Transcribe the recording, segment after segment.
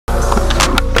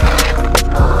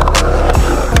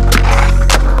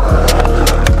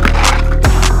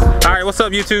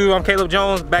up YouTube? I'm Caleb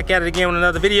Jones, back at it again with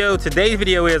another video. Today's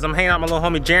video is I'm hanging out with my little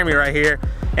homie Jeremy right here,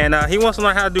 and he wants to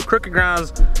learn how to do crooked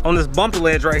grinds on this bumpy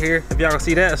ledge right here, if y'all can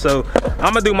see that. So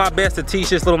I'm gonna do my best to teach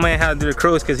this little man how to do the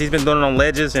crooks, because he's been doing it on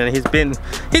ledges and he's getting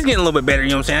a little bit better, you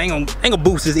know what I'm saying? I ain't gonna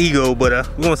boost his ego, but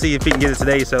we're gonna see if he can get it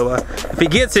today. So if he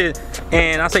gets it,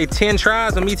 and I say 10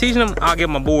 tries of me teaching him, I'll give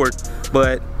him a board,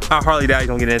 but I hardly doubt he's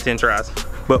gonna get it in 10 tries,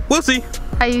 but we'll see.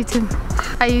 Hi YouTube.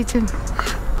 Hi YouTube.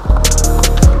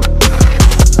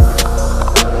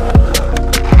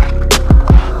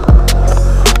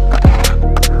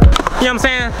 You know what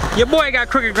I'm saying? Your boy got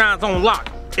crooked grinds on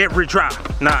lock every try.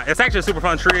 Nah, it's actually a super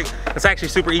fun trick. It's actually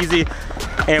super easy.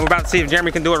 And we're about to see if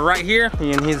Jeremy can do it right here.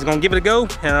 And he's gonna give it a go.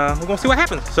 And we're gonna see what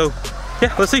happens. So,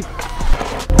 yeah, let's see.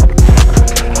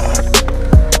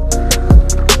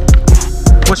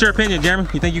 What's your opinion, Jeremy?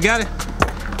 You think you got it?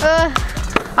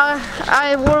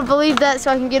 I want to believe that so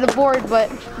I can get a board,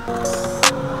 but...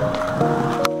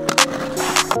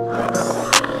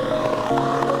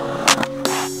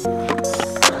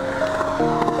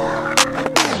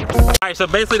 Alright, so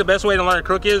basically the best way to learn a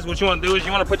crook is, what you want to do is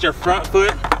you want to put your front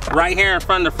foot right here in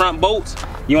front of the front bolts.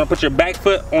 You want to put your back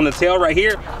foot on the tail right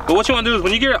here. But what you want to do is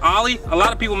when you get an ollie, a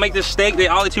lot of people make this mistake, they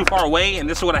ollie too far away, and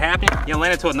this is what'll happen. You'll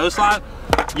land into a no slide.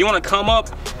 You want to come up,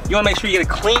 you want to make sure you get a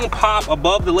clean pop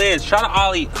above the ledge. Try to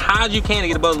ollie high as you can to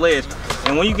get above the ledge.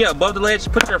 And when you get above the ledge,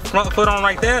 put your front foot on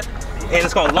right there, and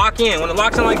it's going to lock in. When it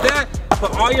locks in like that,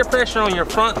 put all your pressure on your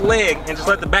front leg and just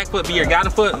let the back foot be your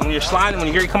guiding foot. And when you're sliding, when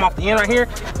you hear it come off the end right here,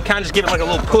 kind of just give it like a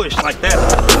little push like that.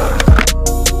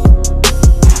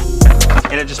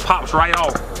 And it just pops right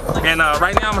off. And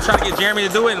right now I'm gonna try to get Jeremy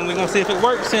to do it, and we're gonna see if it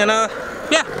works. And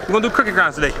yeah, we're gonna do crooked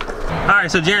grinds today. All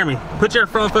right, so Jeremy, put your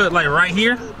front foot like right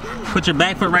here. Put your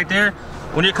back foot right there.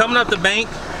 When you're coming up the bank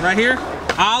right here,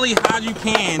 ollie high as you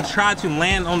can. Try to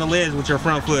land on the ledge with your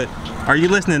front foot. Are you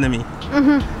listening to me?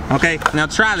 Mm-hmm. Okay, now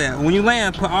try that. When you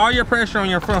land, put all your pressure on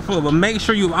your front foot, but make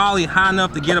sure you ollie high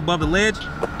enough to get above the ledge.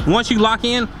 Once you lock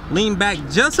in, lean back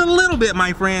just a little bit,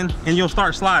 my friend, and you'll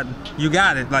start sliding. You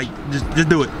got it. Like, just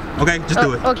do it. Okay, just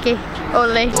do it. Okay,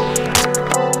 ole.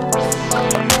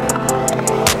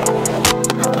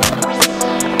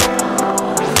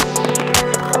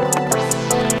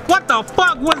 What the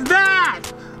fuck was that?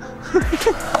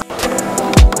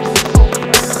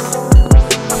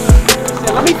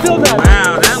 Let me feel that.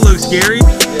 Wow, that looks scary.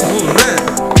 What was that?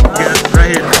 Yeah,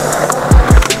 right here.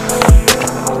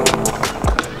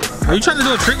 Are you trying to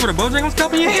do a trick with a Bojangles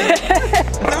company again? Is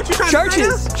that what you're trying to do?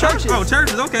 Churches. Oh,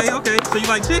 churches. Okay, okay. So you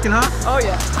like chicken, huh? Oh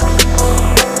yeah.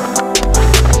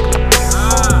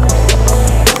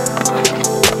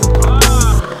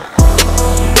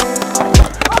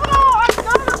 Oh, I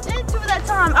got into it that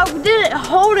time. I didn't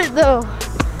hold it though.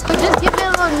 So just give it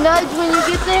a little nudge when you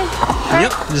get there. Right?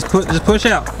 Yep. Just push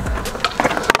out.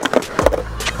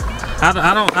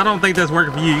 I don't think that's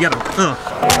working for you. You gotta.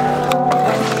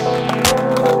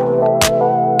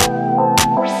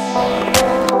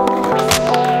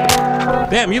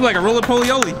 Damn, you like a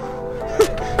roly-poly-oly.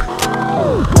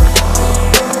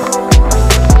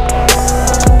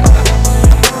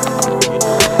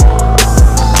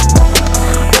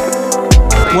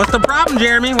 What's the problem,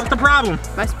 Jeremy? What's the problem?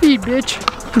 My speed, bitch.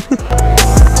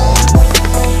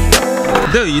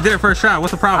 Dude, you did it first try.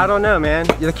 What's the problem? I don't know, man.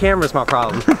 The camera's my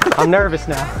problem. I'm nervous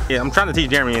now. Yeah, I'm trying to teach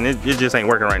Jeremy, and it just ain't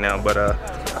working right now. But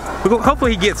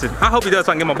hopefully he gets it. I hope he does,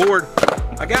 so I can get my board.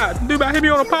 My God, dude, about hit me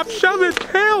on a pop shove it.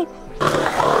 Help! Woo!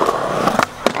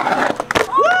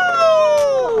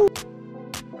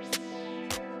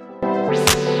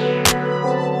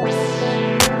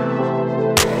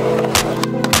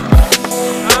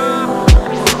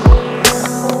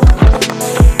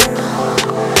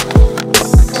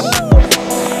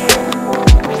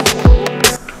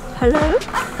 Hello?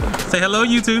 Say hello,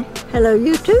 YouTube. Hello,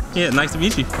 YouTube? Yeah, nice to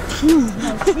meet you.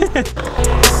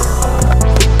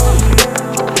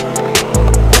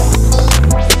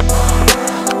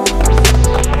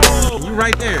 You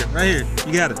right there, right here.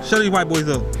 You got it. Show these white boys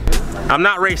up. I'm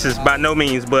not racist by no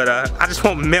means, but I just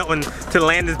want Melton to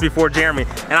land this before Jeremy,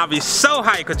 and I'll be so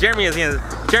hyped because Jeremy's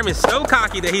so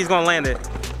cocky that he's gonna land it,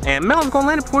 and Melton's gonna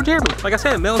land it before Jeremy. Like I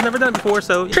said, Melton's never done it before,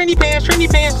 so trendy pants, trendy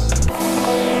pants.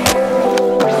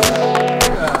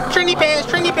 Trendy pants,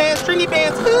 trendy pants, trendy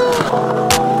pants.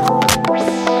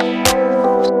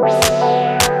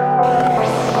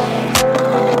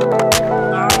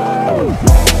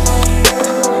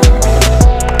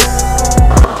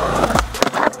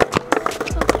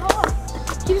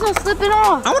 Keeps on slipping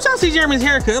off. I want y'all to see Jeremy's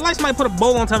haircut. It's like somebody put a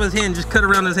bowl on top of his head and just cut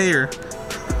around his hair.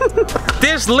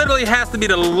 This literally has to be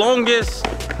the longest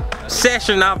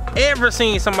session I've ever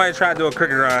seen somebody try to do a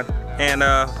crooked grind. And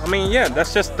I mean, yeah,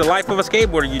 that's just the life of a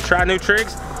skateboarder. You try new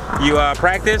tricks, you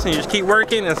practice, and you just keep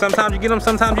working, and sometimes you get them,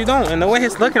 sometimes you don't. And the way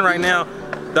it's looking right now,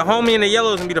 the homie in the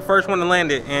yellow is gonna be the first one to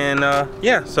land it. And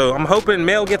yeah, so I'm hoping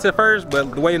Mel gets it first,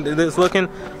 but the way it's looking,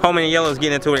 homie in the yellow is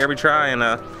getting into it every try, and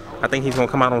I think he's gonna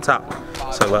come out on top.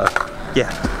 So yeah,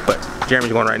 but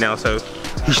Jeremy's going right now, so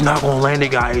he's not gonna land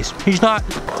it, guys. He's not.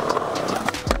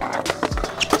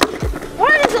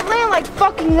 Why does it land like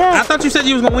fucking that? I thought you said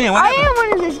you was gonna win. What I happened? am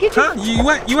winning this. Get your... Huh? You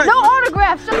what? You what? No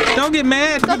autographs. Don't get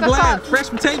mad. Get glad. Fresh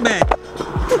from tape bag.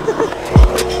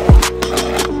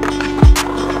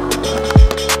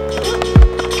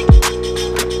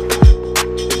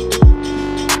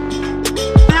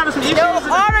 No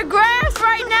autographs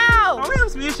right now. Oh, we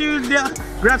have some issues.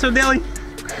 Groucho Deli.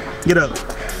 Get up.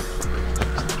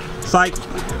 Psych.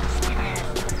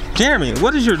 Jeremy,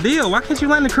 what is your deal? Why can't you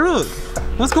land the crook?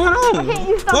 What's going on?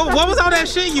 What was all that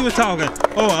shit you was talking?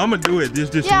 Oh, I'm gonna do it.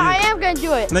 This yeah, I am gonna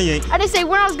do it. No, you ain't. I didn't say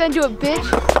when I was gonna do it, bitch.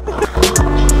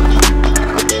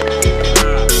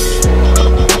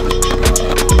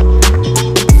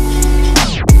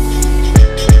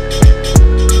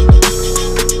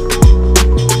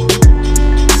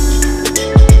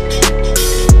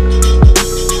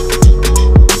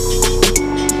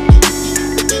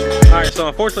 So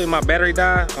unfortunately my battery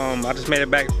died. I just made it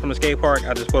back from the skate park.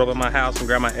 I just pulled up at my house and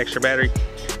grabbed my extra battery.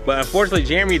 But unfortunately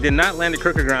Jeremy did not land the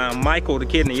crooked grind. Michael, the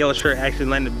kid in the yellow shirt, actually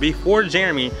landed before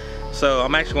Jeremy. So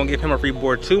I'm actually gonna give him a free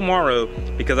board tomorrow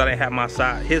because I didn't have my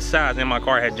size, his size in my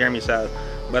car. I had Jeremy's size.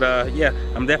 But yeah,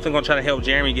 I'm definitely gonna try to help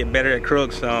Jeremy get better at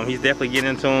crooks. He's definitely getting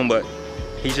into them, but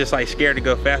he's just like scared to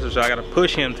go faster, so I gotta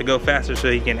push him to go faster so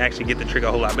he can actually get the trick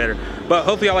a whole lot better. But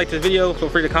hopefully y'all like this video. Feel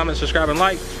free to comment, subscribe, and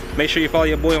like. Make sure you follow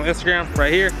your boy on Instagram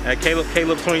right here at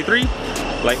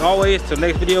Caleb23. Like always, till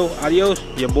next video, adios.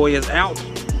 Your boy is out,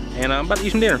 and I'm about to eat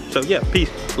some dinner. So yeah, peace.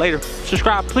 Later.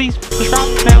 Subscribe, please.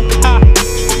 Subscribe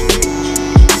now.